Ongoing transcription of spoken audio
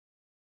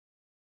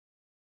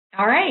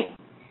All right,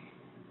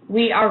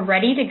 we are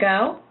ready to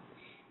go.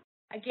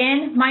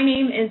 Again, my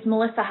name is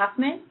Melissa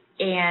Huffman,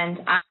 and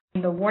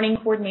I'm the Warning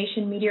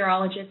Coordination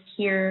Meteorologist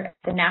here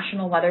at the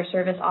National Weather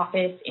Service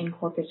office in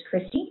Corpus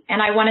Christi.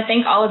 And I want to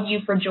thank all of you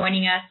for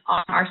joining us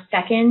on our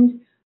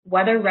second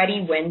Weather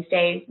Ready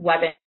Wednesday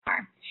webinar.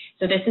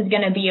 So this is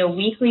going to be a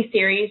weekly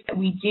series that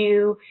we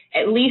do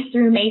at least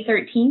through May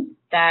 13th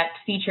that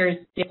features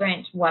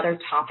different weather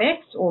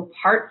topics or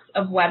parts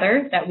of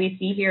weather that we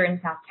see here in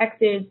South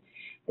Texas,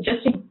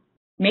 just to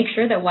make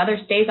sure that weather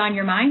stays on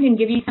your mind and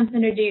give you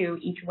something to do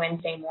each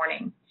Wednesday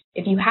morning.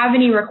 If you have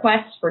any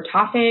requests for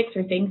topics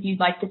or things you'd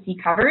like to see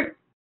covered,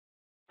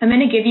 I'm going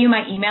to give you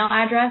my email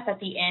address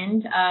at the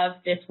end of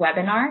this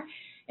webinar,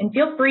 and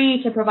feel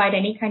free to provide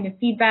any kind of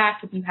feedback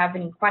if you have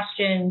any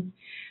questions.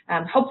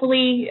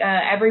 Hopefully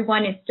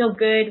everyone is still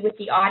good with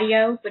the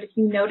audio, but if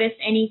you notice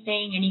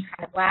anything, any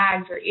kind of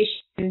lags or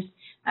issues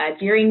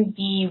during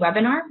the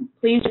webinar,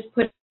 please just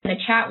put it in the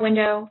chat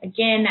window.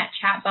 Again, that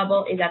chat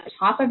bubble is at the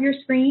top of your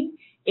screen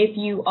if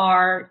you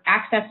are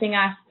accessing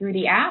us through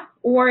the app,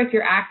 or if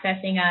you're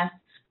accessing us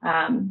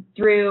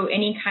through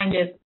any kind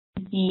of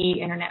PC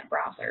internet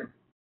browser.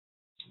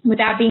 With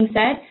that being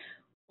said,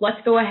 let's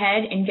go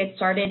ahead and get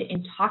started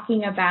in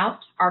talking about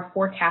our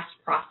forecast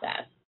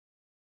process.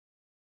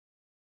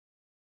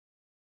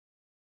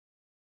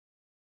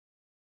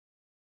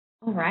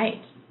 All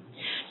right,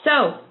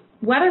 so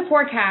weather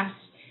forecast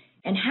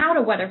and how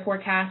to weather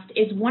forecast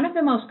is one of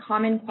the most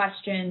common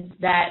questions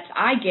that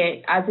I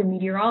get as a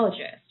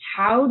meteorologist.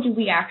 How do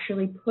we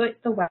actually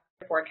put the weather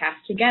forecast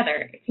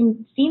together? It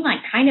can seem like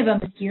kind of a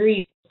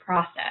mysterious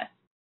process,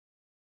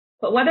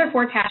 but weather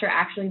forecasts are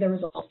actually the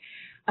result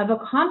of a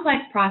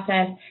complex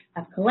process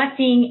of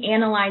collecting,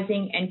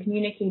 analyzing, and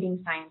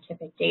communicating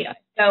scientific data.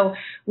 So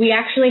we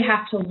actually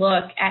have to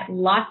look at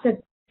lots of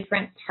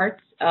different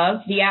parts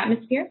of the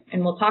atmosphere,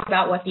 and we'll talk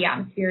about what the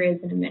atmosphere is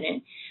in a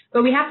minute,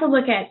 but we have to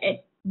look at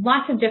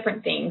lots of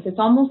different things. It's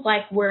almost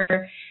like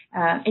we're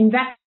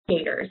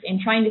investigators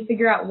in trying to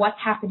figure out what's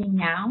happening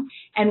now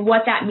and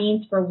what that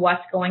means for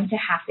what's going to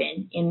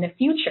happen in the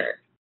future.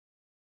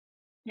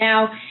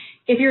 Now,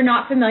 if you're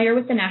not familiar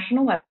with the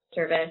National Weather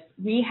Service,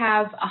 we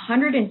have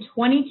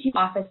 122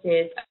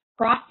 offices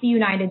across the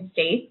United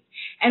States,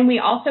 and we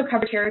also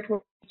cover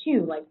territories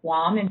too, like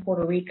Guam and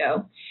Puerto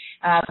Rico.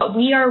 But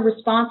we are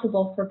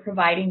responsible for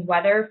providing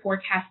weather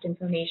forecast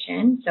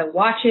information, so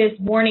watches,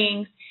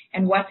 warnings,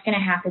 and what's going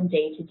to happen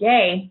day to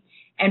day.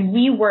 And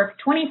we work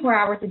 24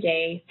 hours a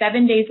day,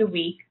 7 days a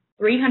week,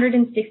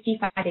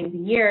 365 days a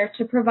year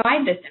to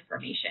provide this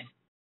information.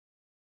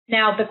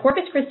 Now, the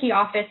Corpus Christi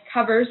office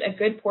covers a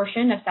good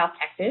portion of South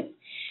Texas.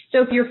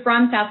 So if you're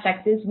from South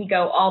Texas, we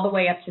go all the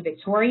way up to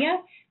Victoria,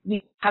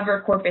 we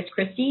cover Corpus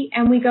Christi,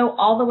 and we go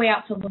all the way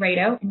out to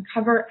Laredo and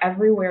cover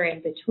everywhere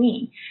in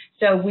between.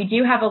 So we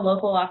do have a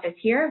local office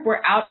here.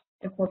 We're out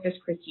at the Corpus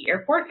Christi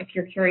Airport if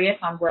you're curious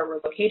on where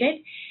we're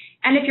located.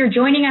 And if you're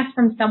joining us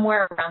from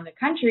somewhere around the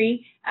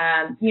country,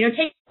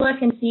 take a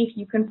look and see if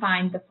you can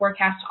find the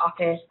forecast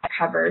office that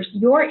covers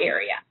your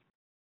area.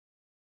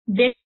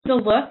 This is a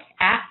look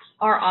at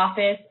our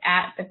office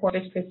at the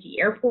Corpus Christi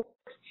Airport,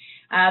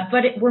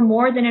 but we're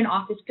more than an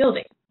office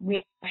building.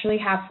 We actually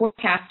have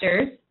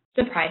forecasters,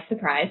 surprise,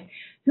 surprise,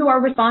 who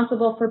are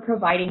responsible for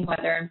providing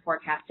weather and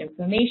forecast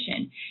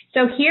information.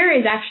 So here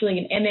is actually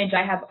an image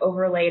I have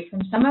overlaid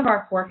from some of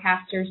our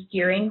forecasters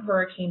during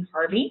Hurricane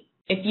Harvey.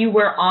 If you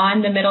were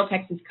on the Middle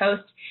Texas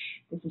coast,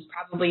 this is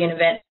probably an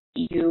event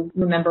you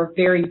remember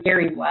very,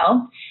 very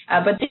well.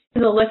 But this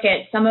is a look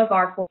at some of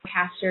our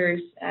forecasters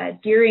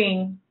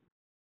during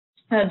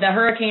the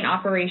hurricane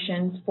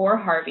operations for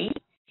Harvey.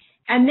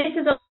 And this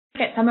is a look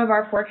at some of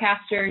our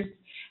forecasters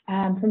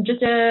from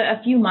just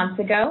a few months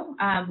ago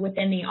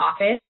within the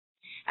office.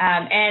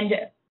 And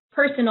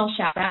personal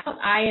shout out,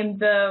 I am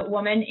the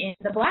woman in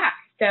the black.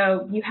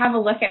 So you have a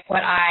look at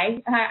what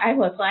I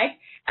look like.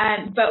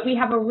 But we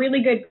have a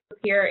really good group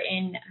here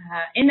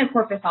in the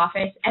Corpus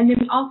office. And then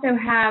we also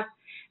have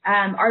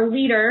our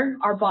leader,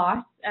 our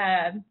boss,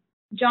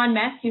 John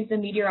Mess, who's the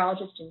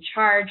meteorologist in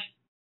charge.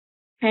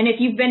 And if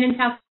you've been in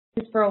South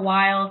Texas for a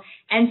while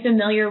and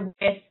familiar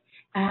with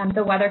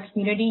the weather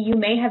community, you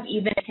may have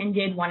even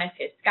attended one of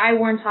his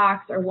Skywarn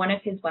talks or one of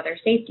his weather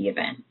safety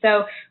events.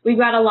 So we've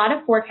got a lot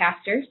of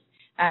forecasters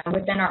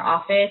within our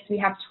office. We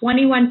have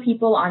 21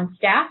 people on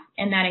staff,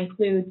 and that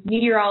includes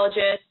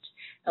meteorologists,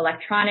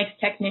 electronics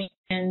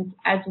technicians,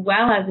 as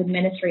well as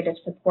administrative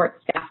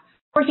support staff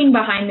working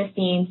behind the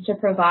scenes to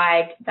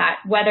provide that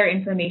weather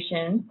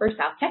information for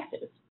South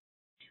Texas.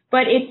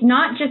 But it's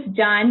not just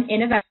done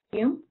in a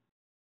vacuum.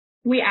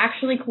 We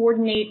actually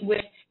coordinate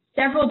with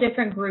several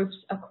different groups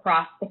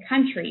across the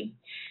country.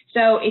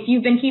 So if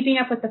you've been keeping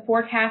up with the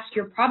forecast,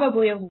 you're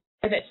probably aware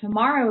that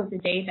tomorrow is a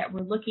day that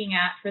we're looking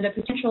at for the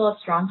potential of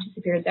strong to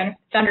severe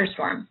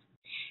thunderstorms.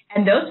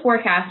 And those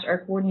forecasts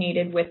are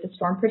coordinated with the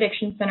Storm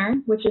Prediction Center,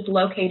 which is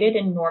located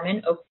in Norman,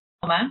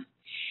 Oklahoma.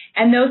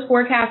 And those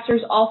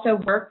forecasters also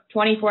work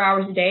 24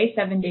 hours a day,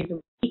 7 days a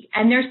week,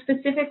 and they're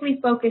specifically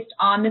focused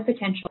on the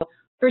potential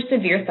for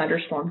severe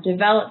thunderstorm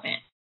development.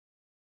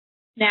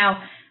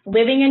 Now,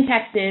 Living in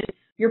Texas,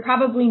 you're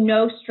probably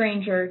no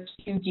stranger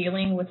to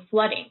dealing with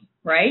flooding,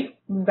 right?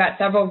 We've got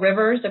several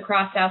rivers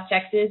across South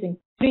Texas,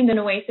 including the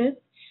Nueces,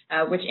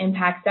 which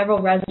impacts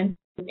several residents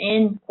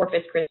in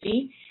Corpus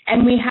Christi.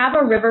 And we have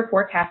a river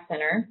forecast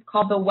center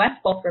called the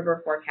West Gulf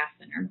River Forecast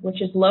Center,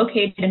 which is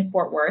located in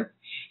Fort Worth,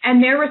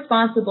 and they're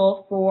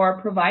responsible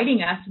for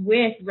providing us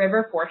with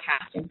river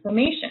forecast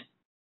information.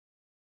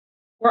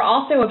 We're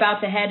also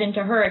about to head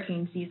into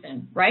hurricane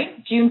season,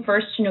 right? June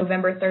 1st to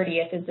November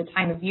 30th is the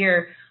time of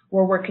year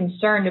where we're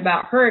concerned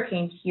about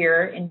hurricanes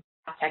here in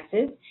South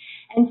Texas.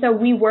 And so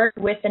we work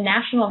with the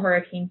National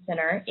Hurricane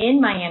Center in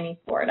Miami,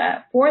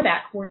 Florida, for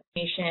that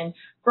coordination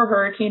for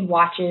hurricane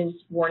watches,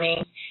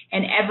 warnings,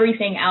 and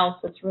everything else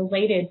that's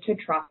related to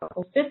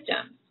tropical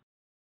systems.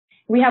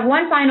 We have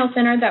one final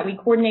center that we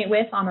coordinate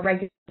with on a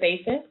regular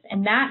basis,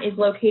 and that is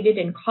located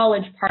in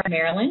College Park,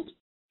 Maryland.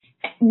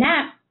 And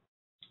that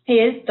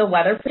is the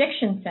Weather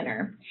Prediction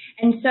Center.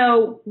 And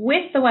so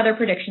with the Weather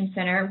Prediction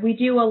Center, we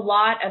do a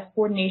lot of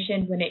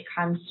coordination when it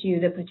comes to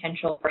the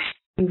potential for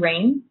heavy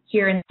rain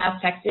here in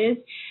South Texas.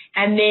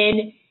 And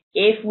then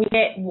if we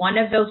get one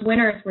of those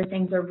winters where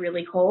things are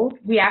really cold,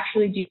 we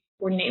actually do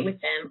coordinate with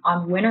them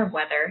on winter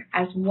weather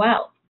as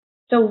well.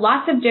 So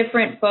lots of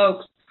different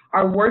folks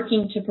are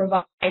working to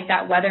provide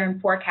that weather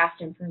and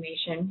forecast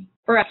information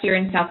for us here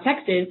in South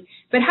Texas.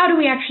 But how do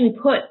we actually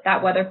put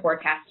that weather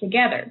forecast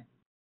together?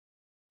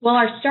 Well,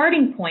 our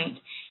starting point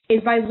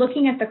is by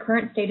looking at the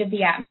current state of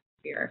the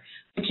atmosphere,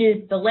 which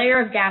is the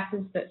layer of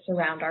gases that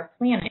surround our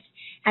planet.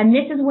 And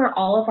this is where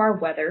all of our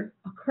weather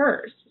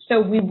occurs. So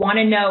we want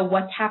to know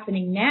what's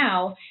happening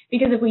now,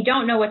 because if we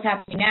don't know what's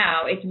happening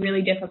now, it's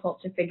really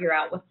difficult to figure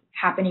out what's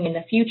happening in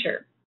the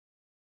future.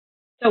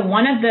 So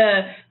one of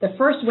the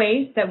first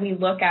ways that we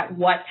look at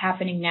what's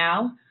happening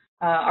now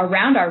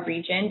around our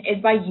region is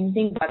by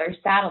using weather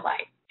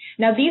satellites.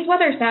 Now, these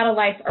weather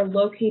satellites are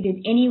located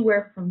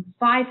anywhere from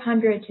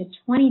 500 to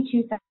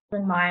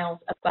 22,000 miles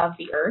above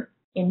the Earth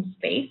in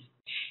space,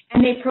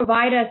 and they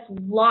provide us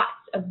lots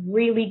of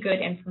really good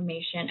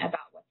information about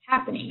what's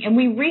happening. And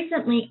we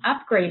recently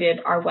upgraded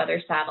our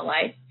weather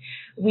satellites.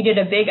 We did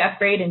a big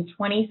upgrade in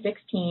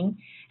 2016,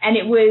 and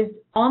it was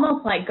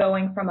almost like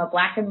going from a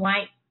black and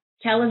white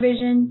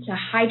television to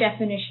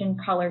high-definition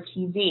color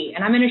TV.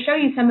 And I'm going to show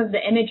you some of the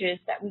images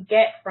that we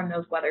get from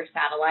those weather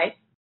satellites.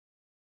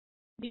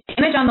 The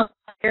image on the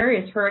left here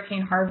is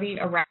Hurricane Harvey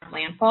around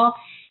landfall.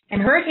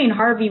 And Hurricane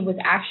Harvey was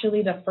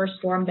actually the first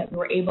storm that we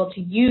were able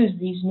to use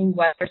these new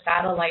weather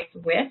satellites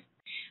with.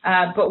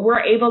 But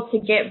we're able to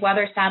get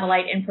weather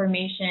satellite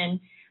information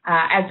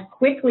as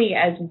quickly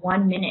as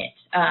 1 minute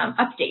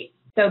updates.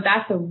 So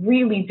that's a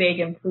really big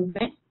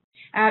improvement.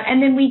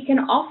 And then we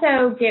can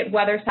also get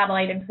weather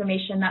satellite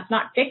information that's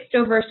not fixed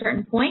over a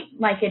certain point,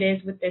 like it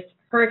is with this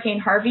Hurricane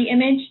Harvey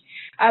image,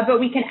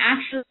 but we can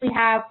actually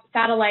have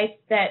satellites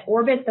that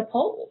orbit the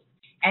poles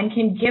and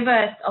can give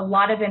us a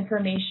lot of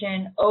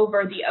information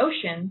over the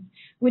oceans,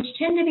 which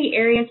tend to be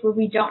areas where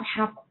we don't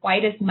have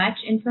quite as much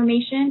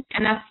information,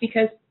 and that's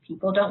because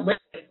people don't live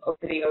over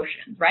the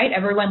ocean, right?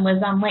 Everyone lives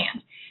on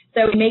land.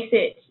 So it makes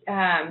it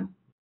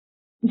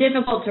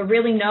difficult to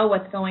really know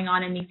what's going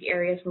on in these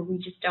areas where we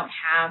just don't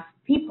have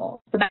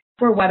people. So that's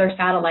where weather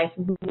satellites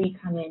really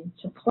come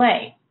into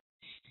play.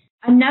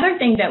 Another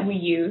thing that we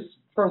use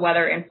for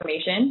weather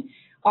information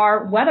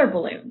are weather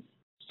balloons.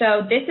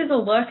 So this is a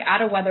look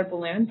at a weather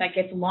balloon that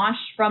gets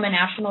launched from a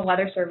National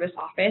Weather Service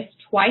office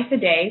twice a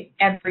day,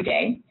 every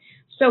day.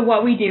 So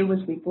what we do is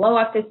we blow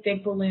up this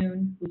big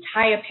balloon, we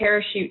tie a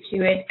parachute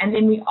to it, and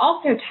then we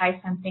also tie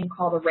something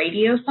called a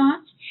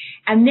radiosonde.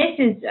 And this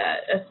is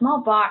a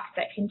small box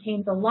that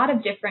contains a lot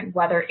of different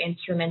weather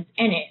instruments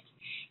in it.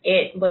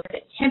 It looks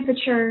at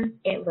temperature,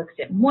 it looks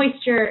at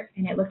moisture,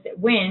 and it looks at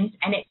winds,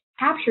 and it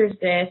captures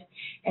this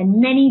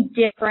in many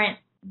different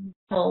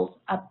levels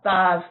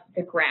above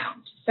the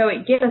ground. So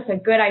it gives us a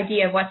good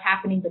idea of what's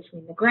happening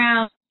between the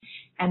ground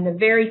and the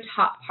very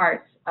top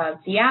parts of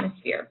the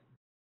atmosphere.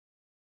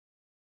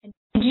 And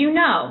did you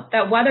know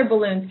that weather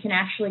balloons can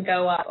actually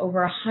go up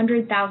over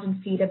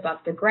 100,000 feet above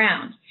the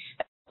ground?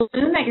 The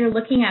balloon that you're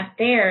looking at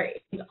there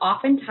is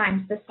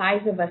oftentimes the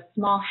size of a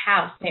small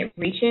house. It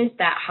reaches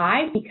that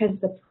high because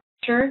the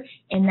pressure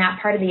in that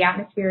part of the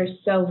atmosphere is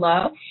so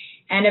low.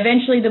 And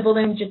eventually the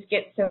balloon just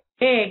gets so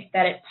big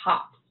that it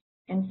pops.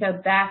 And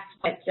so that's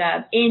what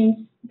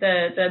in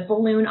the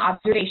balloon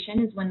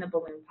observation is when the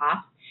balloon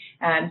pops.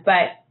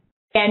 But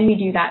again, we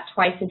do that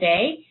twice a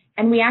day.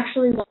 And we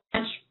actually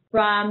launch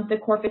from the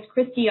Corpus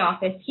Christi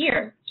office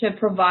here to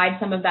provide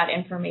some of that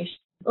information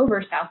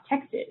over South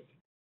Texas.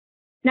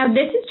 Now,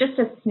 this is just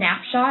a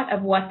snapshot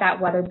of what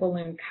that weather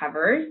balloon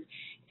covers.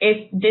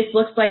 If this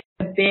looks like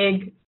a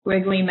big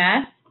wiggly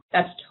mess,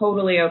 that's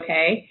totally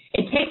okay.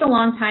 It takes a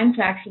long time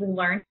to actually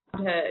learn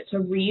to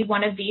read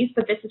one of these,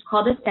 but this is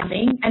called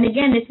ascending. And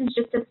again, this is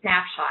just a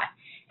snapshot.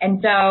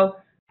 And so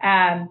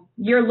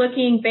you're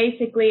looking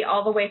basically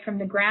all the way from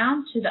the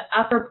ground to the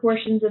upper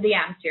portions of the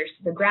atmosphere.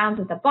 So the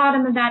ground's at the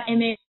bottom of that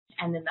image,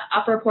 and then the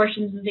upper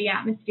portions of the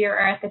atmosphere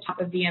are at the top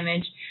of the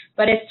image,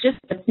 but it's just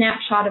a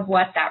snapshot of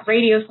what that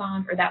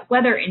radiosonde or that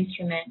weather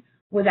instrument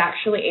was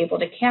actually able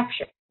to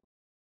capture.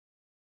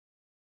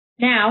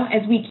 Now,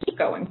 as we keep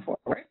going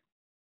forward,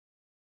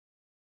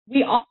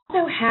 we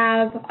also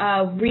have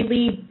a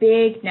really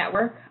big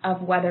network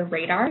of weather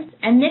radars,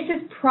 and this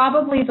is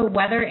probably the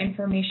weather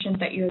information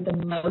that you're the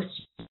most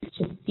used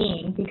to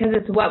seeing because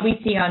it's what we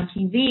see on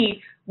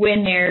TV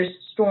when there's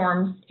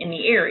storms in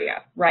the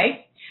area,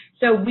 right?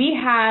 So we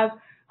have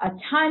a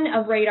ton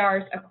of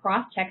radars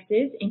across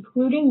Texas,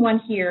 including one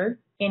here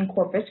in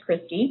Corpus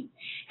Christi.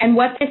 And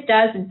what this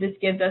does is this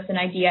gives us an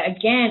idea,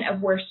 again,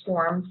 of where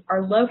storms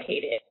are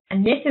located.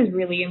 And this is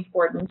really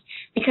important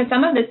because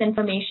some of this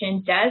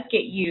information does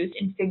get used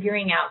in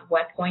figuring out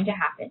what's going to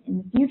happen in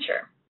the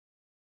future.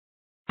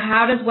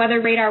 How does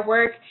weather radar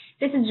work?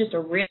 This is just a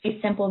really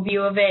simple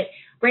view of it.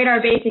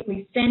 Radar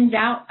basically sends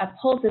out a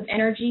pulse of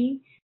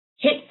energy,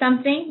 hits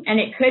something, and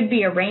it could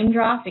be a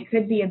raindrop, it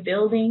could be a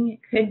building,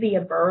 it could be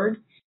a bird,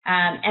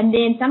 and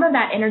then some of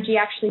that energy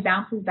actually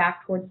bounces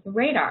back towards the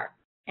radar.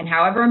 And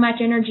however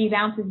much energy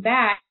bounces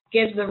back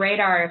gives the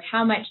radar of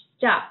how much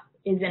stuff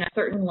is in a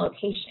certain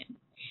location.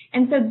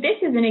 And so this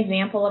is an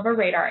example of a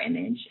radar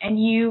image,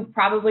 and you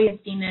probably have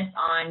seen this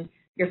on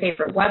your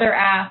favorite weather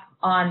app,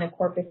 on the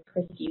Corpus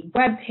Christi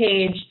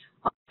webpage,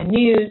 on the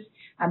news.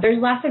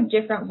 There's lots of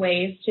different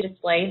ways to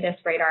display this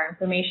radar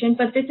information,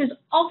 but this is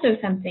also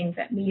something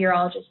that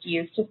meteorologists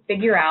use to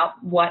figure out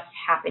what's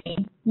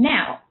happening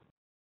now.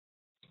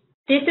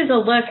 This is a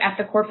look at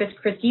the Corpus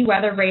Christi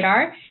weather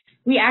radar.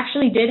 We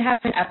actually did have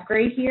an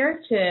upgrade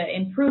here to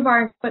improve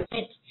our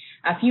equipment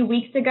a few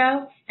weeks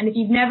ago, and if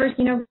you've never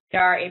seen a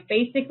radar, it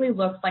basically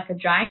looks like a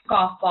giant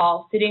golf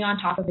ball sitting on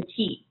top of a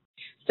tee.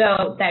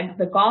 So that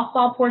the golf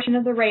ball portion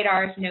of the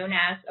radar is known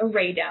as a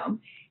radome,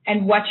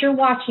 and what you're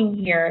watching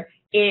here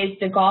is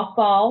the golf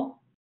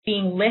ball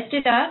being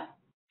lifted up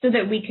so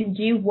that we can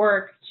do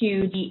work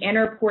to the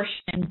inner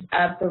portions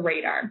of the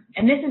radar.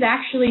 And this is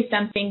actually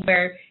something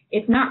where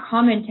it's not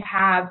common to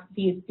have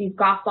these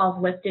golf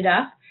balls lifted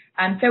up.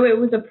 So it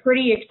was a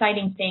pretty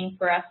exciting thing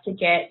for us to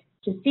get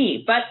to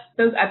see. But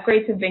those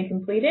upgrades have been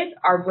completed.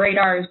 Our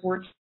radar is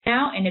working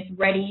now, and it's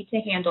ready to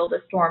handle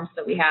the storms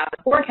that we have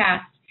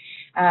forecast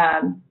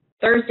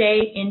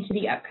Thursday into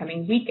the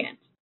upcoming weekend.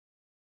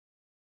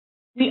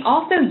 We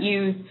also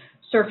use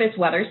surface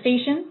weather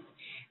stations,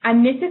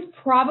 and this is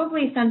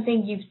probably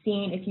something you've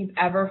seen if you've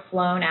ever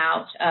flown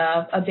out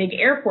of a big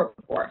airport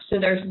before. So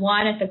there's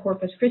one at the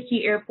Corpus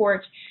Christi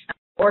airport,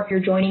 or if you're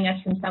joining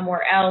us from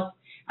somewhere else,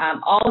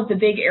 all of the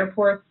big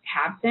airports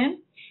have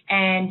them,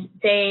 and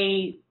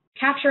they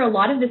capture a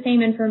lot of the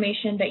same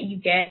information that you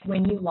get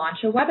when you launch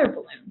a weather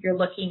balloon. You're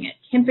looking at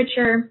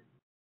temperature,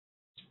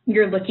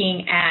 you're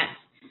looking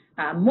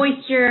at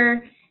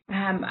moisture.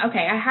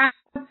 Okay, I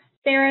have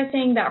Sarah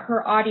saying that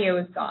her audio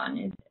is gone.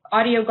 Is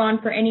audio gone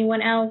for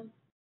anyone else?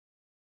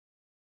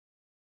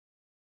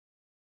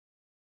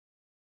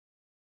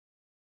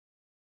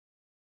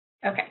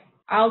 Okay,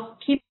 I'll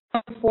keep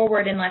going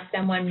forward unless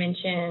someone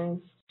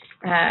mentions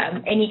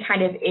any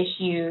kind of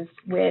issues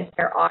with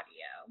their audio.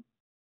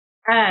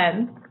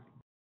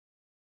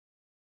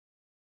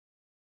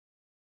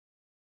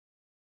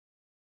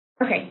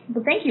 Okay,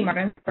 well, thank you,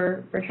 Martin,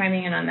 for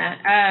chiming in on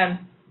that.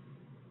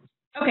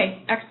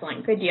 Okay,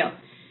 excellent, good deal.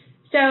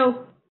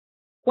 So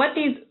what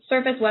these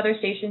surface weather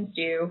stations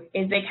do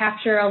is they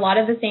capture a lot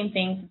of the same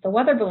things that the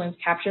weather balloons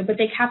capture, but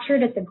they capture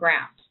it at the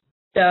ground.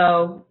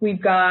 So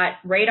we've got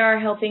radar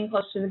helping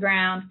close to the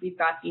ground. We've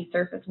got these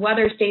surface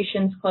weather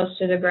stations close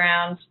to the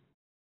ground.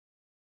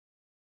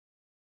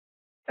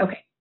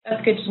 Okay,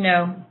 that's good to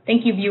know.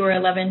 Thank you, viewer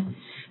 11.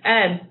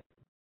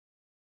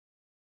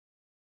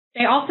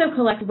 They also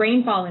collect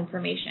rainfall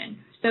information.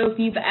 So if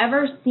you've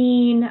ever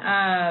seen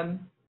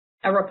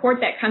a report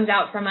that comes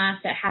out from us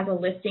that has a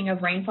listing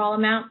of rainfall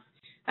amounts,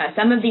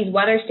 some of these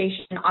weather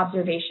station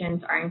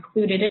observations are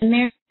included in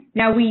there.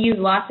 Now, we use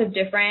lots of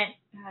different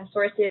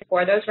sources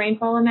for those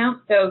rainfall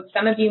amounts. So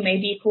some of you may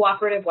be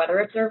cooperative weather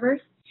observers,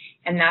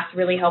 and that's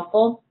really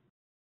helpful.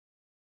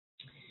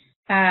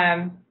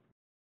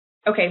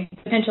 Okay,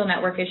 potential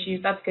network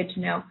issues, that's good to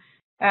know.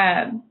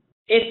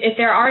 If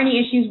there are any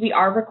issues, we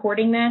are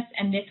recording this,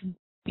 and this will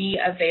be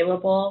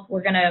available.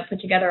 We're going to put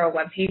together a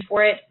web page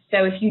for it.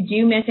 So if you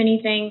do miss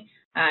anything,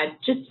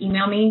 just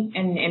email me,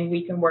 and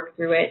we can work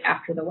through it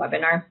after the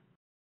webinar.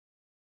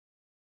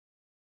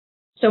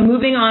 So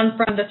moving on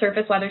from the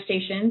surface weather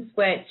stations,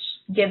 which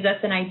gives us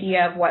an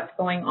idea of what's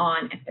going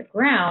on at the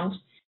ground,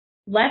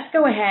 let's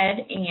go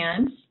ahead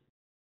and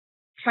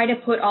try to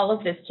put all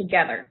of this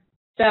together.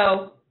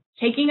 So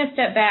taking a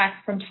step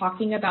back from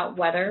talking about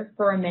weather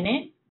for a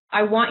minute,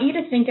 I want you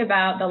to think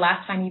about the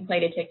last time you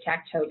played a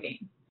tic-tac-toe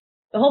game.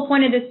 The whole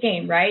point of this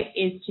game, right,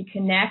 is to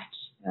connect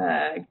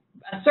a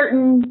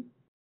certain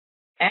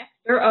X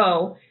or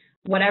O,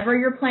 whatever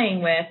you're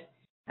playing with,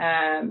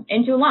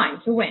 into a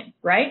line to win,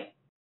 right?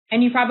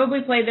 And you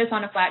probably played this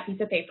on a flat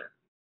piece of paper.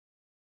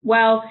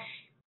 Well,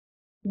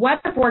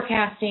 weather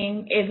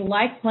forecasting is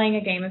like playing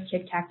a game of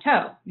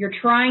tic-tac-toe. You're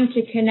trying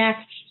to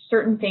connect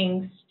certain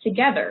things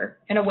together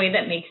in a way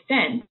that makes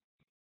sense.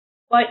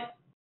 But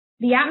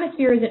the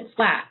atmosphere isn't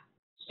flat.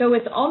 So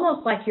it's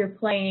almost like you're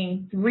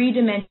playing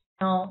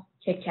three-dimensional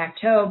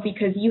tic-tac-toe,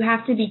 because you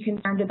have to be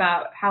concerned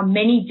about how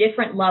many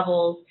different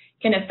levels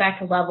can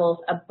affect levels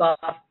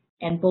above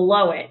and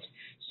below it.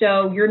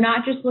 So you're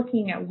not just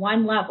looking at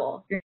one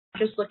level. You're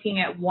not just looking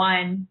at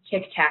one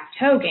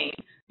tic-tac-toe game.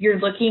 You're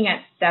looking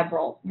at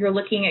several. You're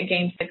looking at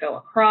games that go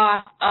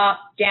across, up,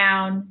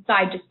 down,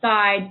 side to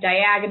side,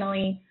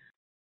 diagonally.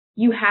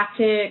 You have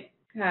to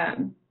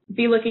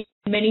be looking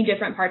at many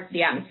different parts of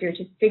the atmosphere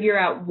to figure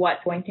out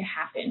what's going to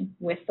happen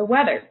with the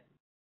weather.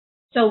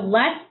 So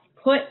let's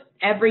put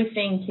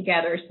everything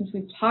together, since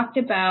we've talked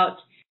about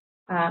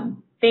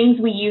things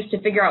we use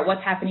to figure out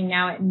what's happening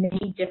now at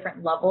many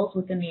different levels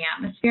within the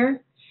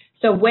atmosphere.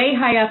 So way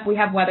high up, we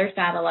have weather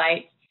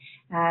satellites.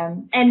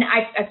 And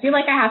I feel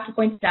like I have to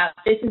point out,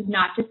 this is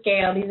not to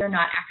scale. These are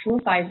not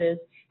actual sizes,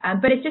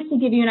 but it's just to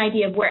give you an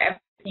idea of where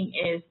everything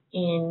is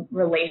in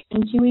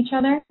relation to each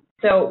other.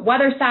 So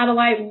weather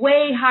satellite,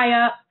 way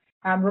high up.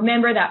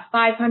 Remember that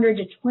 500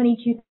 to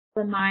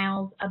 22,000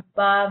 miles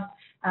above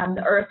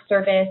the Earth's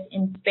surface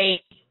in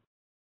space.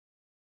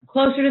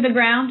 Closer to the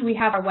ground, we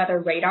have our weather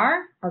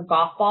radar, our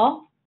golf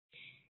ball.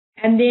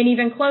 And then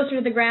even closer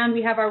to the ground,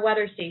 we have our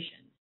weather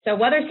stations. So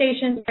weather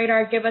stations,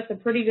 radar, give us a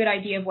pretty good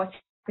idea of what's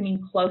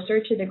happening closer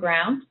to the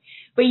ground.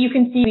 But you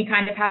can see we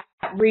kind of have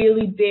that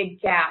really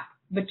big gap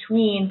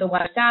between the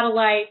weather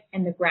satellite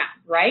and the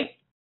ground, right?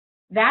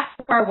 That's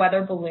where our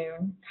weather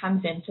balloon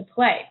comes into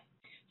play.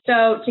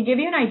 So to give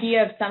you an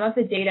idea of some of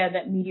the data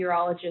that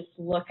meteorologists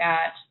look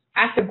at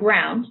the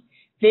ground,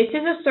 this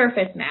is a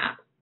surface map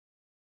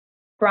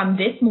from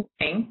this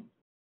morning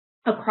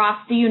across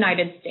the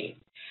United States.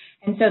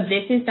 And so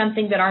this is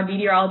something that our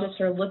meteorologists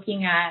are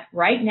looking at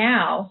right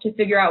now to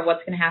figure out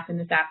what's going to happen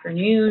this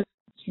afternoon,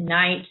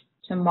 tonight,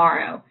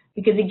 tomorrow.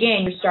 Because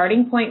again, your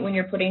starting point when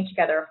you're putting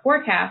together a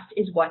forecast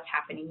is what's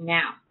happening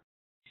now.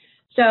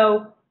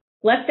 So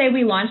let's say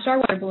we launched our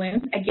weather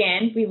balloons.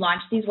 Again, we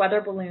launch these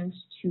weather balloons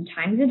 2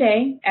 times a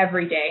day,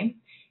 every day.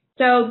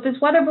 So this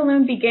weather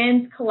balloon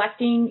begins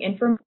collecting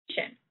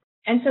information.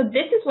 And so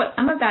this is what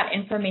some of that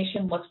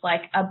information looks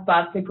like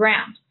above the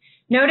ground.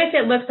 Notice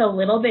it looks a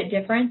little bit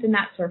different than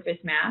that surface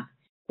map.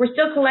 We're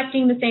still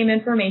collecting the same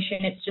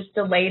information. It's just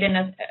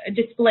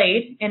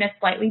displayed in a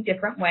slightly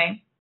different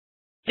way.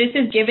 This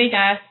is giving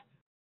us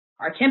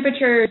our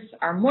temperatures,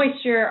 our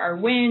moisture, our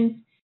winds,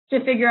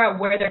 to figure out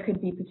where there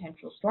could be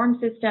potential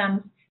storm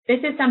systems. This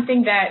is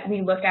something that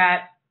we look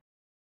at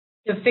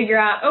to figure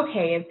out,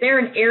 okay, is there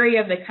an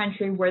area of the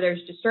country where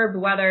there's disturbed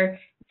weather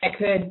that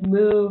could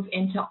move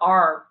into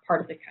our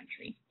part of the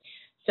country?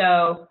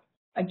 So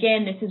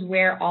again, this is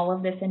where all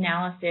of this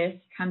analysis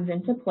comes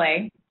into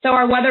play. So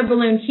our weather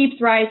balloon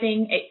keeps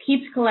rising. It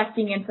keeps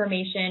collecting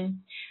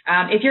information.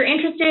 If you're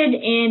interested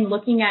in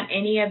looking at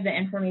any of the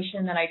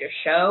information that I just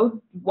showed,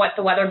 what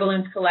the weather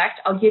balloons collect,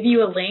 I'll give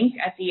you a link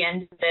at the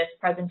end of this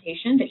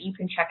presentation that you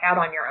can check out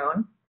on your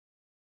own.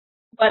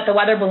 But the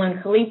weather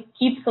balloon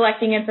keeps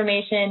collecting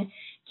information,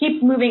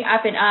 keeps moving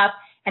up and up,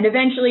 and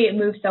eventually it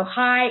moves so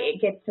high,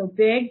 it gets so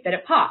big that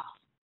it pops,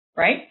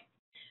 right?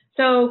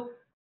 So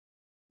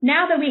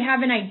now that we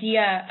have an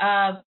idea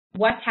of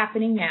what's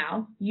happening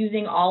now,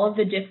 using all of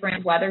the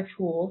different weather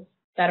tools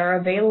that are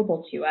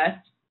available to us,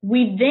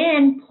 we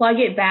then plug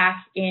it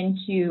back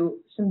into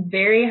some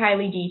very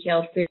highly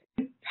detailed, very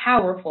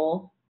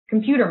powerful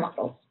computer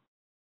models.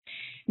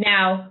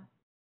 Now,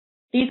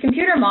 these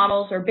computer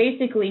models are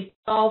basically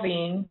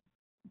solving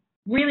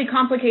really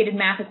complicated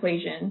math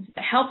equations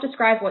that help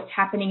describe what's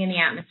happening in the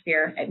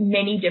atmosphere at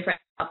many different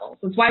levels.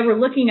 That's why we're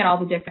looking at all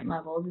the different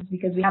levels, is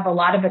because we have a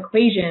lot of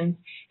equations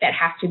that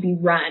have to be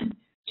run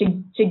to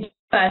give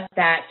us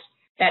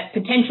that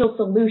potential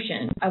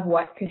solution of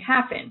what could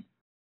happen.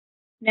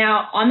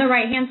 Now, on the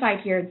right-hand side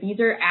here, these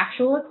are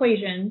actual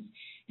equations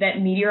that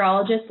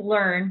meteorologists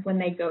learn when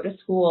they go to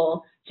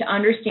school to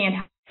understand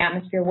how the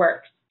atmosphere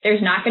works.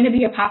 There's not going to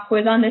be a pop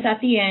quiz on this at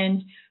the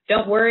end.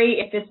 Don't worry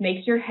if this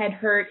makes your head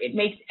hurt. It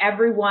makes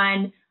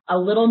everyone a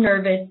little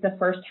nervous the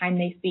first time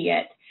they see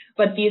it.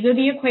 But these are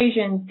the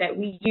equations that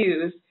we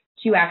use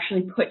to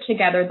actually put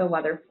together the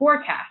weather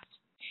forecast.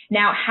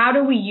 Now, how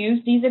do we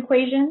use these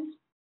equations?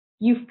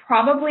 You've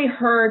probably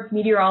heard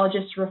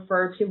meteorologists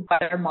refer to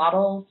weather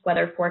models,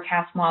 weather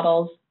forecast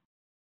models.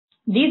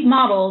 These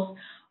models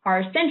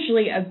are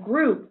essentially a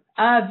group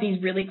of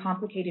these really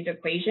complicated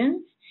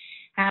equations,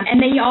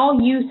 and they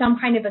all use some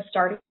kind of a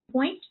starting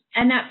point.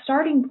 And that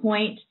starting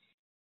point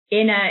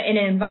in an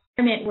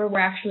environment where we're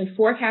actually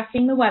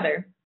forecasting the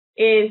weather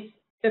is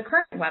the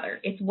current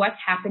weather. It's what's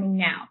happening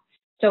now.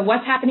 So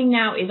what's happening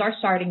now is our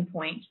starting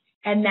point,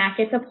 and that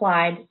gets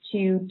applied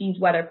to these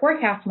weather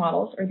forecast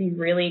models, or these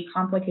really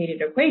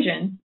complicated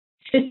equations,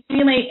 to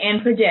simulate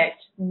and predict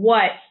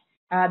what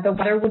the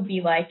weather would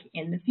be like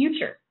in the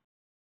future.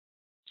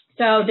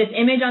 So this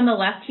image on the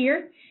left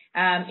here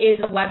is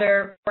a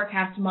weather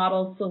forecast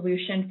model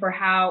solution for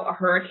how a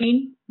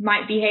hurricane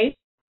might behave.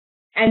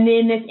 And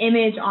then this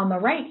image on the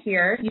right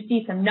here, you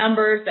see some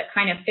numbers that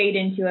kind of fade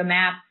into a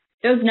map.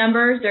 Those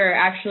numbers are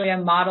actually a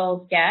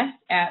model's guess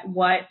at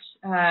what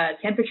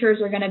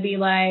temperatures are going to be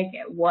like,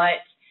 at what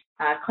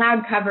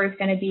cloud cover is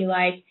going to be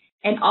like,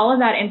 and all of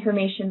that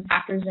information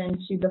factors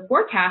into the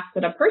forecast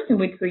that a person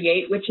would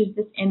create, which is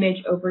this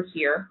image over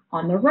here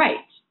on the right.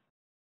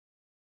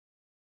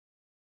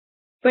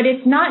 But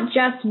it's not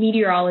just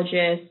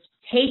meteorologists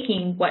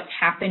taking what's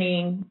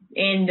happening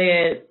in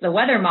the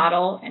weather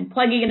model and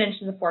plugging it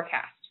into the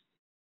forecast.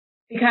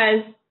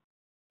 Because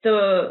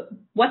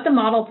what the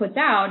model puts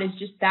out is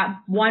just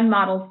that one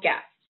model's guess.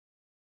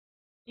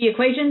 The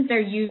equations they're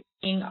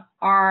using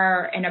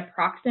are an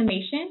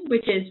approximation,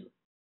 which is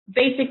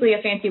basically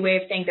a fancy way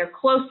of saying they're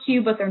close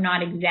to, but they're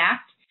not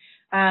exact,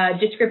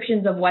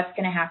 descriptions of what's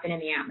going to happen in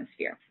the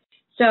atmosphere.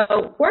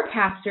 So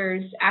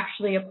forecasters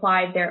actually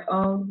applied their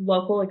own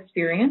local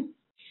experience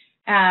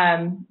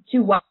to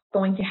what's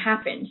going to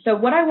happen. So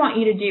what I want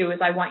you to do is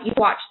I want you to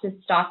watch this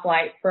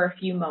stoplight for a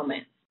few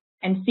moments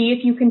and see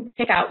if you can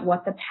pick out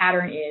what the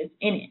pattern is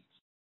in it.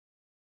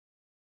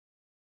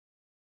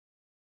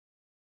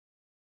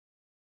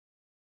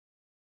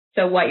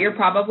 So what you're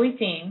probably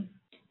seeing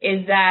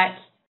is that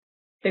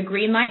the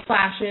green light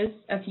flashes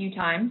a few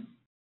times,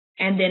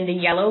 and then the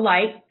yellow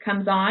light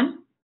comes on,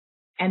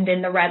 and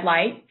then the red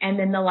light, and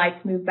then the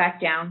lights move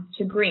back down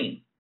to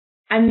green.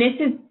 And this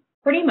is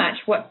pretty much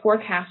what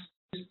forecasters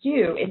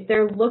do, is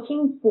they're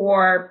looking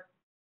for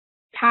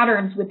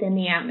patterns within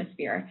the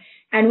atmosphere.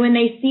 And when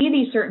they see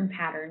these certain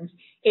patterns,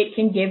 it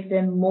can give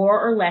them more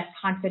or less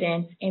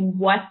confidence in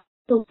what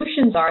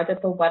solutions are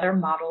that the weather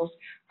models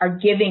are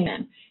giving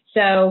them.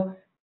 So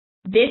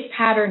this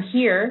pattern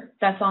here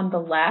that's on the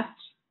left,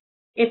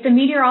 if the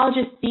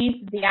meteorologist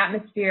sees the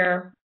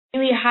atmosphere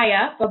really high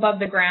up above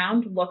the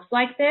ground looks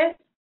like this,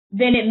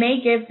 then it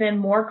may give them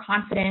more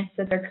confidence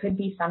that there could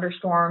be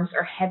thunderstorms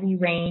or heavy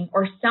rain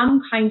or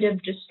some kind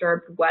of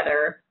disturbed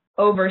weather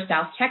over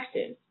South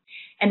Texas.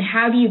 And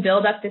how do you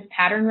build up this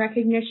pattern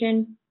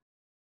recognition?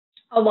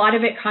 A lot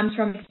of it comes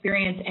from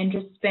experience and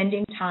just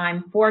spending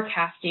time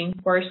forecasting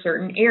for a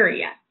certain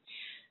area.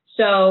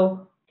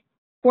 So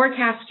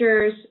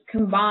forecasters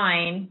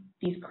combine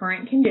these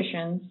current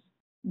conditions.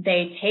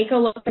 They take a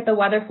look at the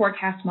weather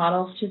forecast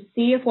models to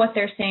see if what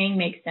they're saying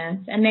makes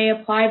sense, and they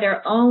apply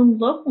their own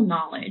local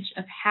knowledge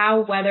of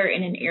how weather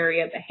in an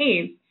area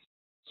behaves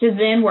to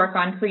then work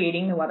on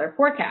creating the weather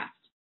forecast.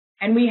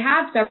 And we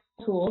have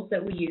several tools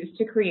that we use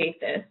to create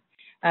this.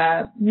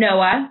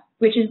 NOAA,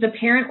 which is the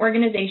parent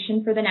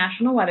organization for the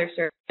National Weather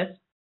Service.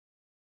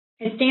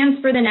 It stands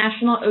for the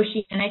National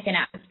Oceanic and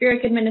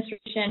Atmospheric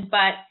Administration,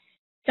 but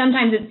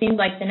sometimes it seems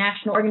like the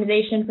National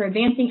Organization for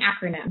Advancing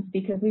Acronyms,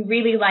 because we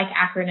really like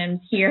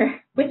acronyms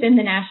here within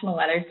the National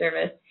Weather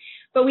Service.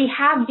 But we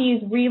have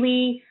these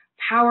really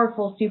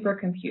powerful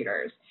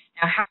supercomputers.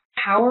 Now, how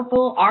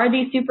powerful are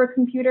these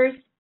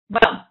supercomputers?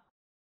 Well,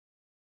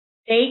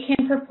 they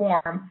can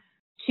perform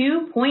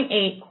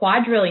 2.8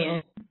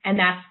 quadrillion, and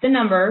that's the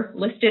number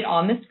listed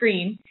on the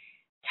screen,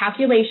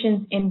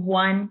 calculations in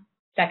 1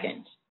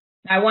 second.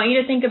 Now, I want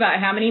you to think about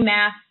how many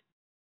math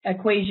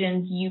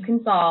equations you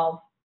can solve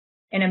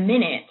in a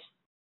minute.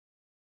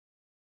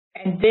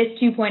 And this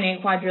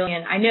 2.8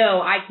 quadrillion, I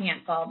know I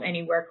can't solve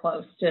anywhere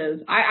close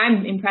to,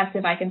 I'm impressed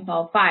if I can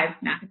solve 5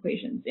 math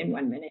equations in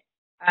 1 minute.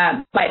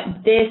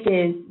 But this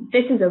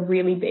is a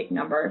really big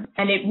number,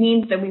 and it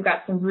means that we've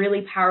got some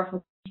really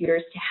powerful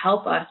computers to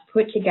help us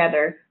put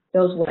together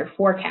those weather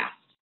forecasts.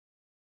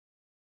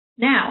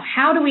 Now,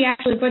 how do we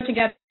actually put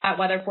together that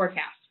weather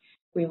forecast?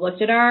 We've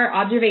looked at our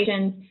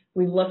observations,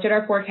 we've looked at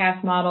our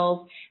forecast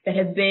models that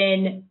have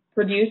been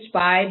produced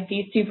by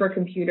these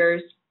supercomputers.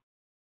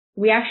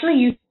 We actually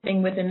use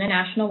something within the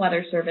National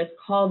Weather Service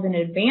called an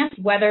Advanced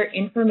Weather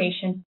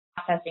Information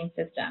Processing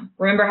System.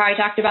 Remember how I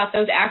talked about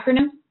those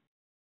acronyms?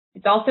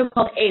 It's also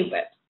called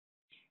AWIPS.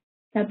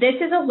 Now, this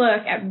is a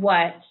look at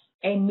what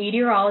a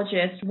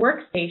meteorologist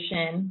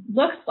workstation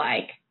looks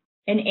like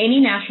in any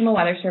National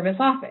Weather Service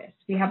office.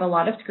 We have a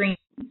lot of screens.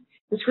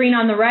 The screen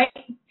on the right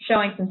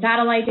showing some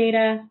satellite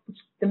data,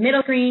 the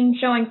middle screen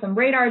showing some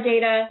radar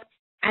data,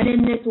 and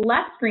then this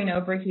left screen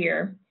over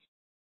here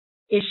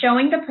is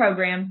showing the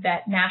program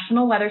that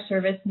National Weather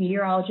Service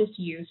meteorologists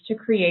use to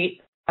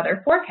create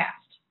weather forecast.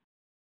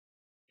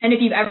 And if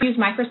you've ever used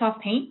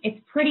Microsoft Paint, it's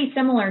pretty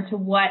similar to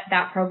what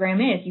that program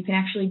is. You can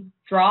actually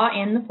draw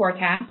in the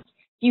forecast.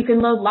 You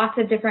can load lots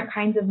of different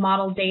kinds of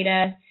model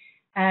data,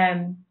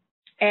 and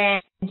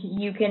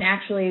you can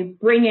actually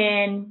bring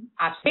in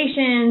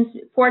observations,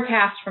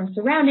 forecasts from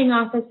surrounding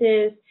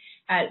offices,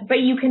 but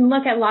you can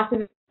look at lots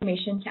of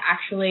information to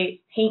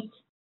actually paint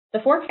the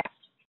forecast.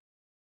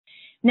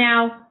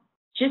 Now,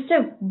 just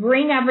to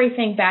bring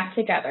everything back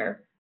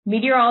together,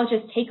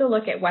 meteorologists take a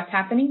look at what's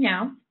happening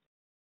now,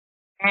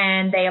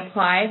 and they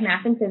apply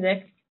math and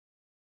physics,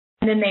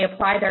 and then they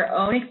apply their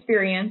own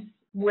experience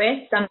with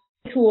some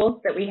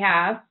tools that we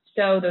have,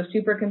 so those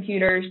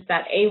supercomputers,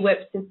 that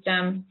AWIP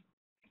system,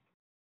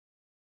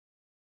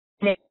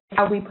 and it's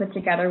how we put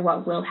together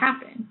what will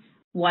happen,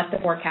 what the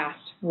forecast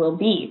will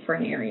be for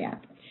an area.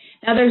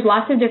 Now, there's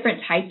lots of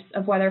different types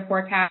of weather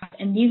forecasts,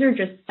 and these are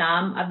just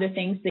some of the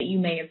things that you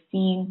may have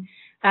seen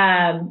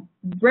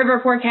River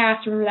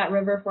forecast, remember that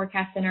river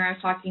forecast center I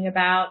was talking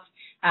about.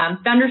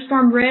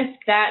 Thunderstorm risk,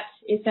 that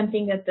is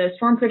something that the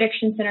Storm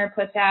Prediction Center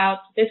puts out.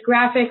 This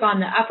graphic on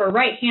the upper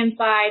right-hand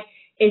side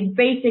is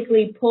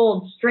basically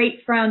pulled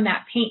straight from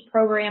that PAINT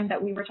program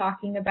that we were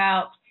talking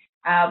about.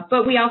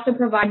 But we also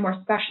provide more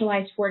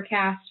specialized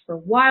forecasts for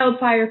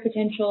wildfire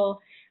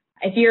potential.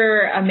 If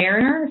you're a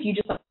mariner, if you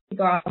just like to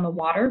go out on the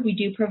water, we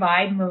do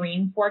provide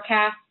marine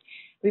forecasts.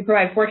 We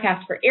provide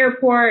forecasts for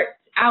airports,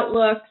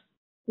 outlooks.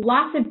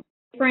 Lots of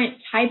different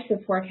types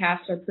of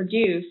forecasts are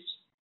produced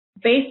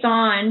based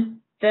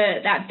on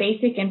that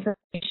basic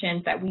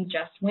information that we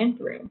just went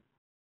through.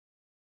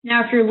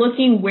 Now, if you're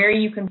looking where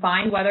you can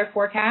find weather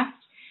forecasts,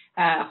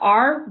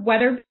 our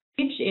weather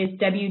page is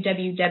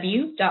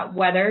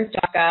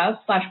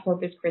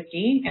www.weather.gov/Corpus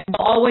Christi, and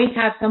we'll always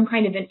have some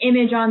kind of an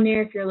image on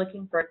there if you're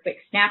looking for a quick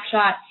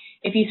snapshot.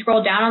 If you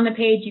scroll down on the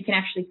page, you can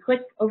actually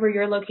click over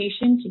your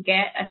location to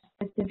get a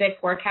specific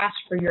forecast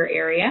for your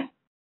area.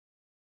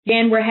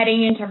 Again, we're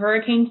heading into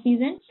hurricane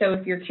season, so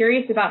if you're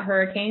curious about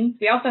hurricanes,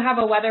 we also have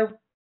a Weather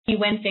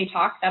Wednesday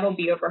talk. That'll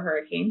be over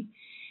hurricanes.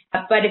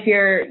 But if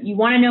you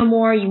want to know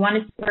more, you want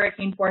to see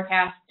hurricane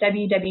forecast,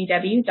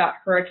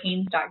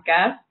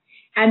 www.hurricanes.gov.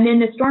 And then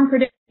the Storm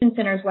Prediction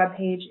Center's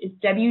webpage is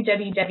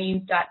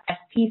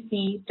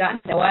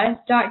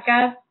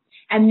www.spc.noaa.gov.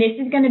 And this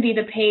is going to be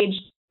the page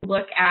to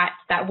look at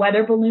that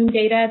weather balloon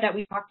data that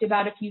we talked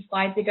about a few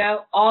slides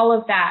ago. All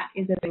of that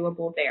is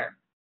available there.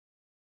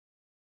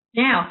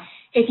 Now,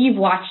 if you've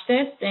watched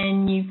this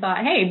and you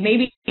thought, hey,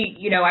 maybe,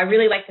 I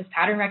really like this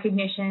pattern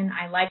recognition.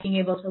 I like being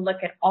able to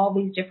look at all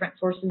these different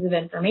sources of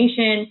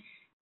information.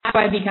 How do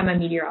I become a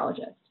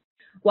meteorologist?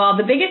 Well,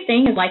 the biggest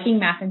thing is liking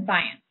math and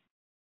science.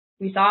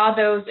 We saw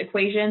those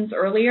equations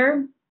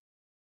earlier.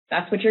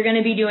 That's what you're going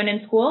to be doing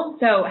in school.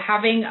 So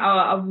having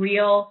a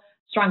real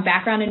strong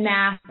background in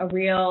math, a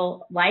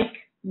real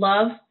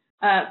love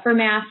for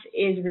math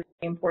is really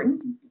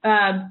important.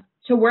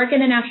 To work in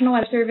the National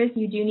Weather Service,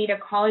 you do need a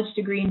college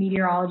degree in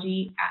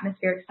meteorology,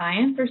 atmospheric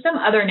science, or some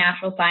other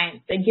natural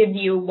science that gives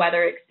you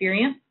weather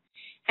experience.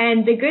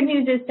 And the good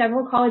news is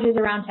several colleges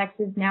around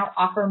Texas now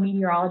offer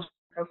meteorology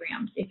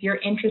programs if you're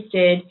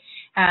interested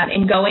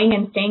in going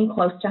and staying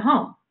close to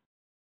home.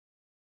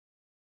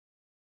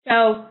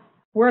 So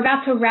we're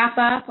about to wrap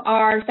up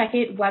our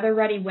second Weather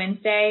Ready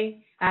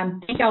Wednesday.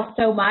 Thank y'all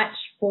so much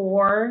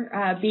for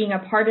being a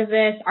part of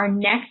this. Our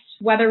next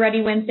Weather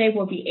Ready Wednesday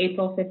will be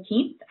April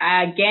 15th,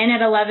 again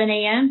at 11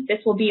 a.m.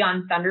 This will be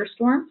on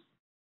thunderstorms.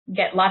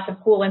 Get lots of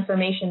cool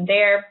information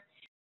there.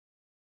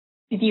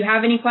 If you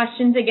have any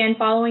questions, again,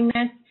 following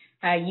this,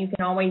 you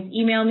can always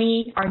email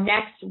me. Our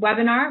next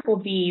webinar will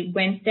be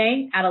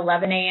Wednesday at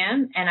 11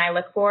 a.m., and I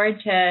look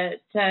forward to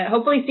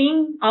hopefully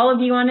seeing all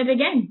of you on it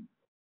again.